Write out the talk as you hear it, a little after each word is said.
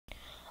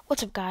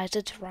What's up guys,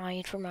 it's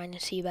Ryan from Ryan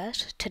and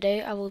Seabass.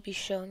 Today I will be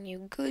showing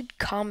you good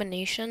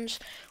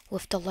combinations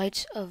with the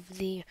lights of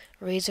the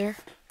Razer,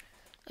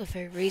 of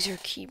a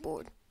Razer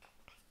keyboard.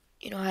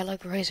 You know I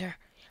like Razer.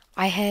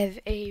 I have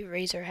a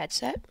Razer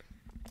headset.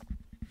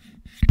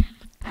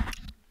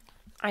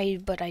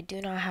 But I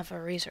do not have a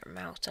Razer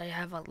mouse. I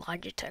have a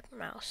Logitech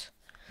mouse.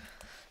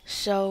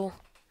 So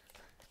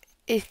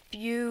I'm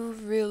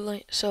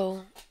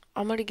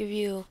gonna give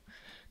you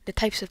the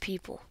types of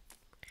people.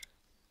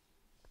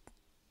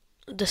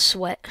 The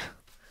sweat.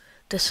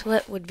 The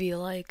sweat would be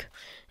like,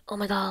 oh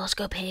my god, let's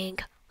go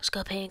pink,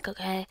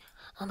 okay?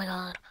 Oh my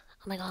god,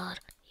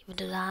 you would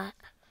do that,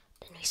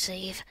 then we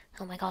save,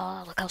 oh my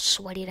god, look how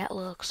sweaty that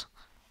looks,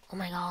 oh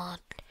my god,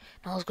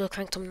 now let's go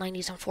crank some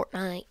 90s on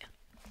Fortnite,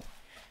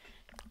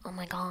 oh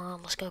my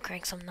god, let's go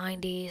crank some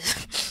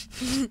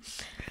 90s,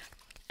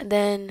 and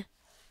then,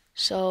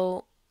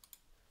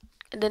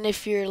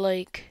 if you're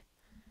like,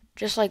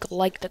 just like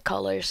the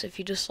colors, if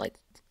you just like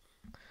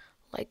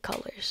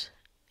colors.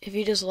 If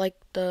you just like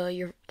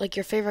your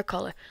favorite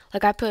color,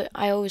 like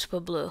I always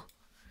put blue.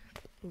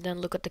 And then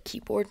look at the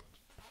keyboard.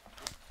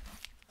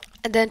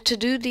 And then to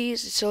do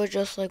these, so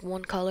just like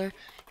one color,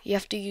 you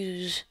have to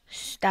use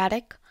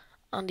static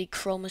on the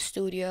Chroma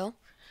Studio.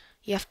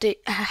 You have to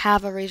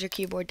have a Razer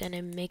keyboard, then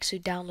it makes you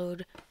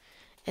download.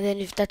 And then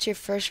if that's your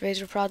first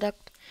Razer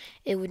product,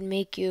 it would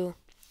make you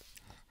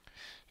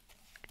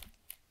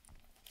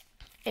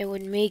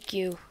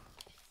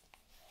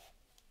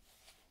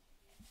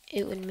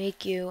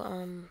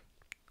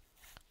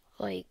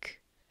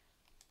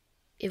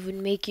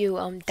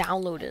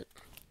download it.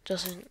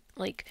 Doesn't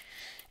like,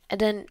 and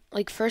then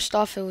like first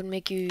off it would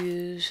make you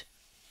use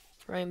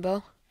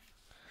rainbow.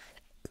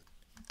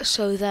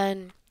 So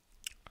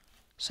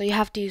you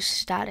have to use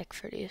static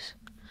for these.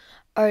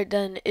 Alright,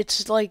 then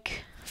it's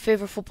like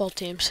favorite football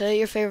team. Say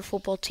your favorite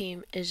football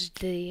team is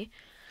the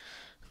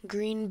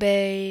Green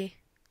Bay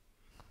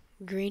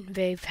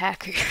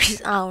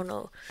Packers. I don't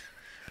know.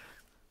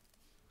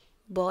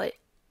 But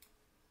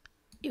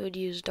you would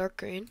use dark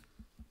green.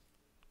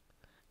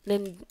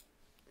 Then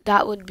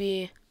that would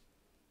be,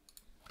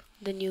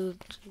 then you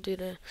would do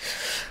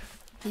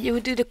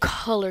the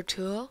color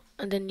tool,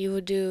 and then you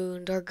would do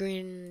dark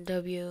green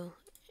WSD.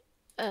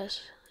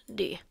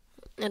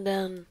 And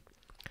then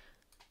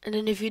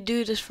if you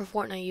do this for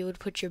Fortnite, you would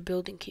put your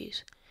building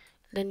keys.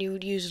 Then you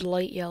would use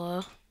light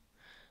yellow.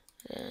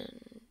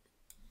 And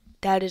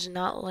that is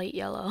not light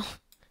yellow.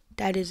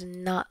 That is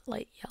not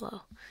light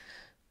yellow.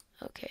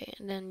 Okay,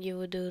 and then you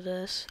would do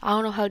this. I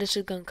don't know how this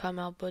is gonna come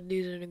out, but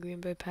these are the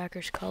Green Bay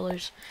Packers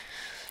colors.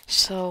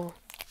 So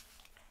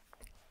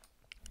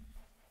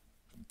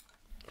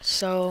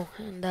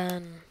and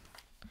then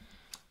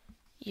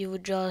you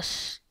would I'll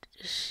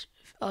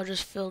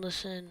just fill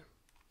this in.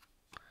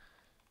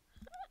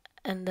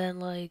 And then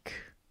like,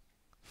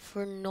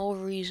 for no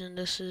reason,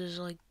 this is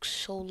like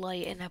so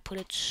light, and I put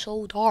it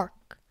so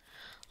dark.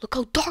 Look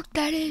how dark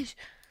that is.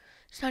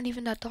 It's not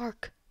even that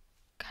dark.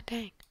 God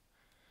dang.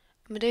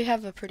 I mean, they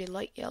have a pretty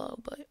light yellow,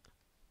 but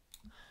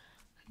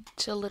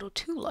it's a little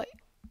too light.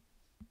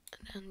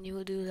 And then you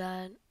would do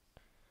that.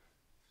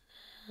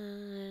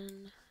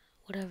 And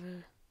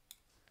whatever.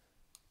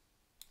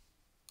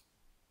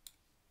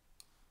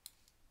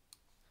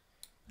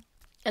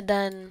 And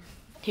then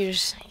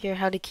here's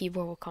how the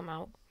keyboard will come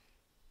out.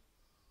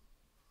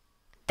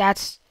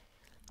 That's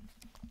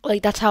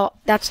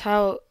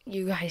how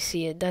you guys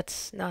see it.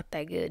 That's not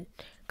that good,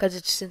 cause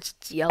since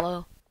it's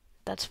yellow.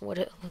 That's what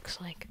it looks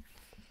like.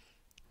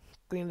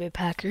 Green Bay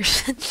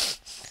Packers.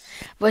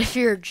 But if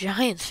you're a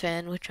Giants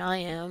fan, which I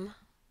am,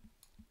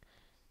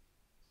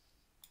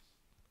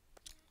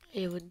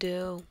 you would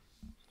do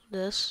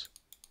this.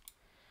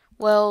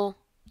 Well,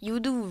 you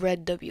would do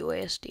red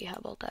WASD. How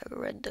about that?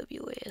 Red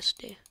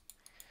WASD.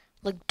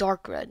 Like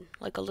dark red,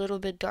 like a little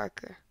bit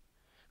darker.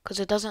 Cause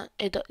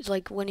it's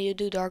like when you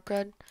do dark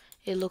red,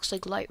 it looks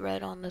like light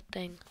red on the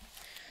thing.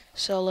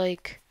 So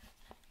like,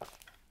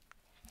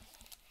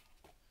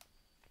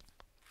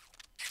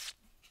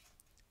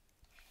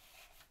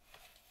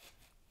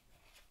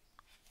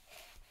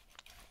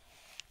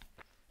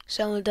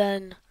 so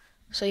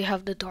you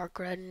have the dark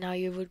red, and now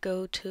you would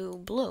go to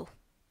blue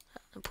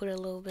and put it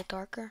a little bit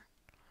darker.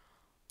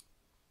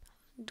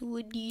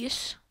 Do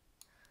this.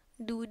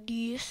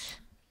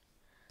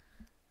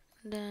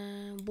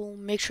 Then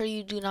boom. Make sure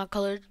you do not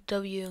color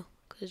W,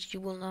 because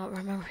you will not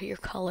remember your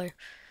color.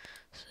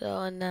 So,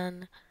 and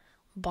then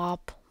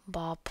bop,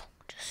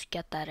 just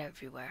get that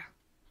everywhere.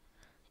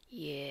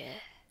 Yeah.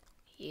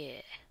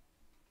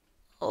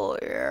 Oh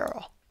yeah.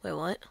 Wait,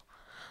 what?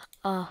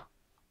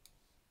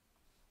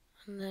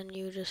 And then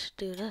you just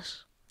do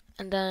this.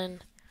 And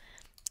then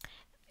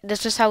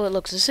this is how it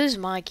looks. This is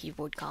my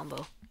keyboard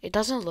combo. It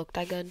doesn't look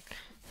that good.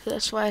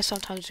 That's why I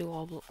sometimes do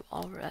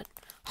all red.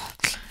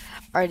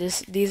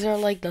 Alright, these are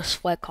like the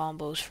sweat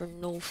combos for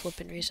no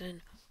flipping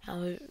reason.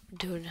 I'm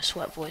doing a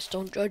sweat voice.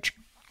 Don't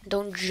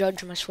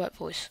judge my sweat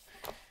voice.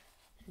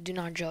 Do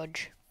not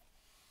judge,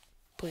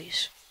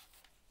 please,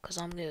 cause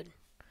I'm good.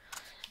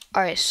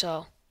 Alright,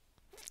 so,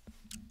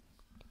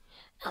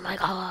 Oh my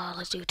god,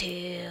 let's do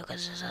two,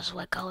 because this is a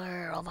sweat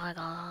color. Oh my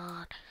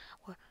god.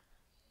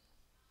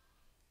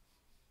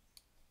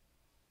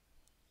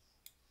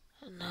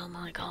 Oh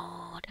my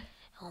god.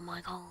 Oh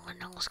my god,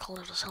 now let's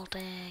color this whole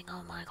thing.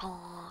 Oh my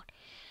god.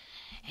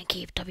 And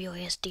keep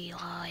WASD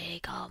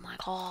like, oh my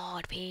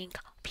god, pink,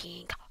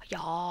 pink.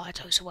 Yeah,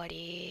 it's so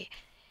sweaty.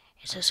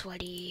 It's so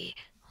sweaty.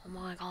 Oh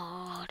my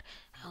god.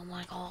 Oh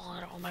my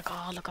god. Oh my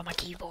god, look at my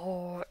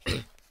keyboard.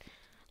 Look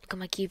at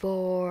my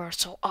keyboard,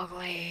 so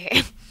ugly.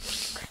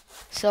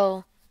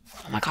 So,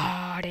 oh my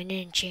god, I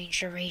didn't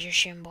change the Razer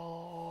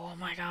symbol. Oh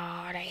my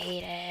god, I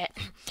hate it.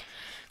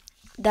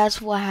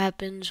 That's what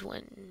happens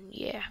when,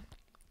 yeah.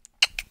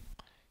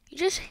 You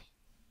just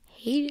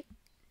hate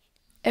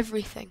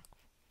everything.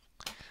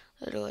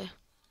 Literally.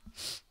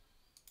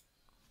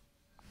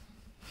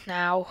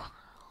 Now,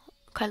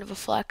 kind of a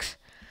flex.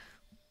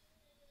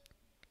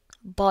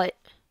 But,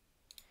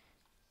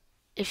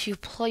 if you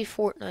play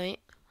Fortnite,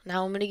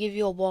 now I'm going to give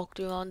you a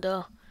walkthrough on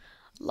the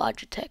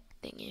Logitech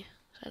thingy.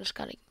 So I just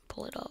gotta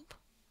pull it up.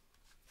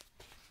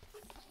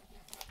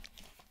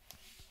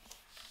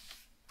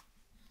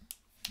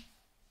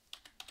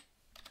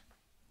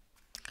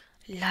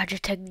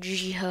 Logitech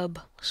GHUB.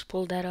 Let's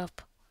pull that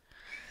up.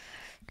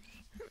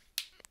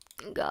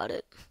 Got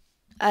it.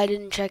 I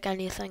didn't check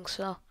anything,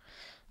 so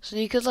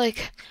you could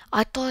like.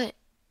 I thought,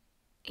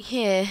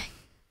 yeah,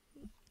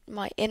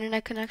 my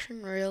internet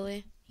connection.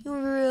 Really, you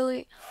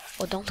really?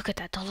 Oh, don't look at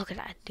that. Don't look at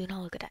that. Do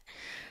not look at that.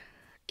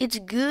 It's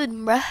good,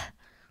 bruh.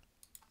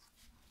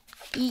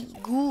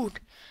 Eat good.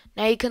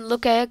 Now you can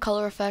look at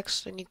color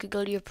effects, and you could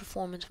go to your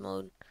performance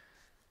mode.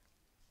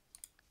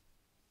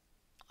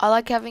 I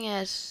like having it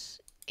as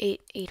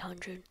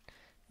 800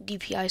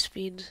 DPI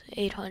speeds,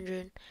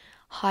 800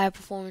 higher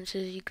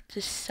performances. You could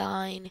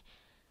assign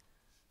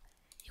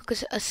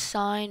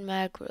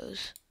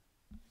macros.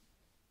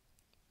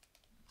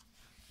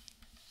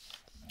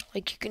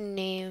 Like you can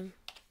name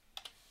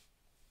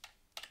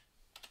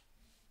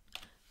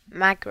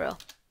macro.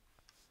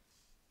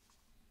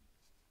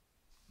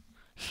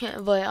 Yeah,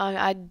 but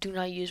I do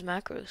not use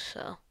macros,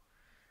 so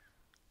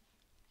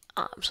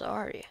I'm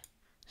sorry.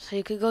 So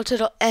you could go to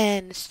the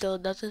end, still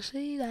doesn't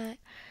say that.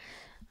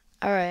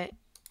 Alright,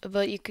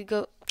 but you could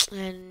go,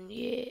 and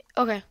yeah,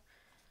 okay.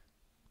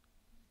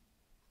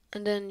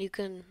 And then you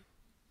can,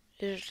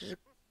 there's the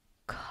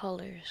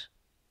colors.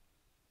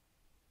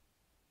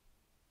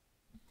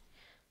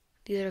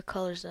 These are the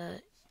colors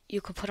that you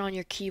could put on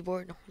your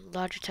keyboard,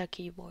 Logitech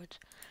keyboards.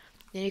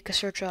 Then you can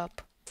search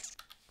up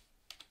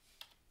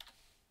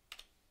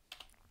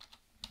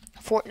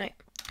Fortnite.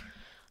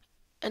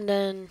 And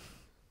then,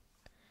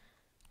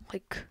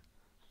 like,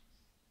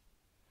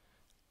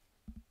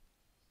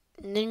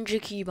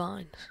 ninja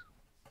keybinds.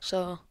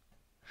 So,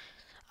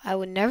 I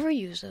would never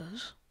use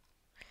those.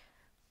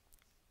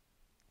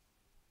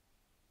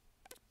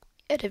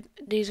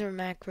 These are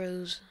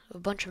macros, a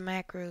bunch of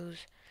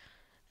macros.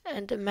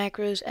 And the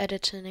macros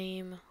edits a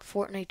name,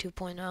 Fortnite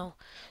 2.0.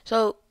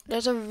 So,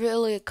 there's a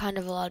really kind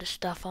of a lot of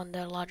stuff on the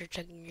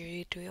Logitech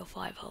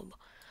G305 hub.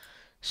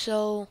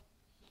 So,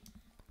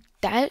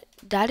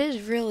 that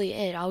is really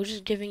it. I was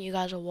just giving you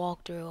guys a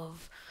walkthrough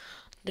of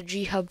the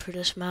GHUB for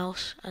this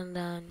mouse, and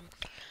then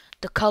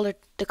the color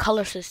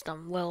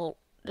system. Well,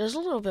 there's a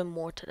little bit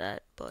more to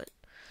that, but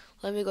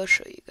let me go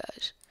show you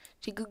guys.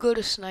 So you could go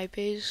to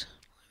Snipays.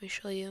 Let me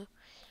show you.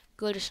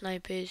 Go to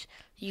Snipays.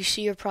 You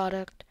see your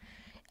product,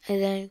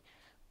 and then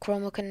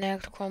Chroma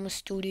Connect, Chroma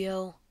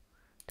Studio,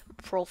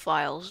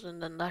 profiles,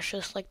 and then that's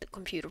just like the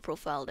computer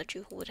profile that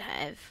you would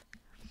have.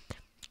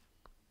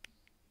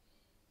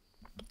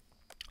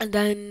 And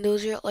then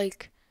those are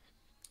like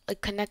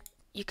connect.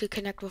 You could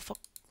connect with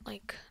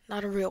like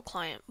not a real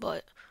client,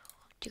 but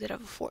you could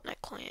have a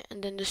Fortnite client.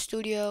 And then the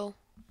studio,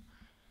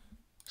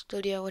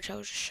 which I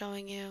was just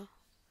showing you,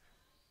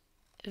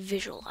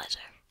 visualizer.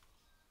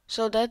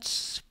 So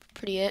that's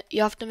pretty it.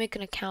 You have to make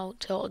an account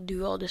to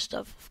do all this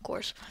stuff, of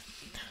course.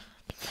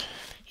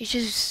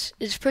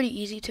 It's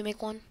pretty easy to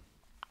make one.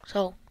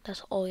 So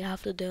that's all you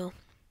have to do.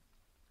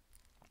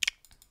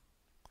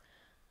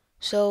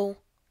 So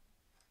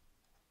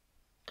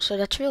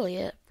that's really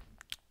it.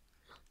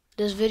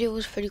 This video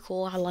was pretty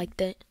cool. I liked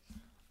it.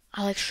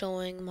 I like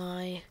showing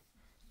my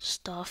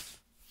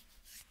stuff.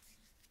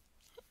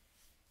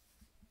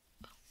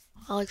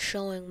 I like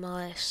showing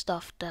my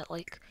stuff that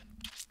like.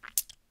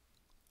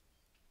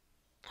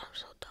 I'm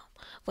so dumb.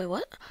 Wait,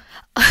 what?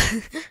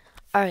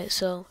 Alright,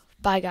 so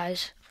bye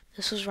guys.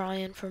 This was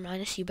Ryan from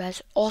Minus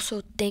Bets.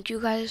 Also, thank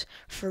you guys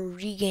for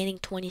regaining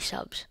 20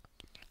 subs.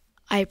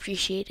 I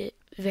appreciate it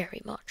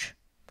very much.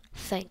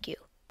 Thank you.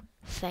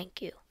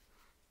 Thank you.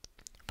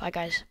 Bye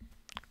guys.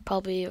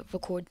 Probably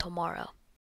record tomorrow.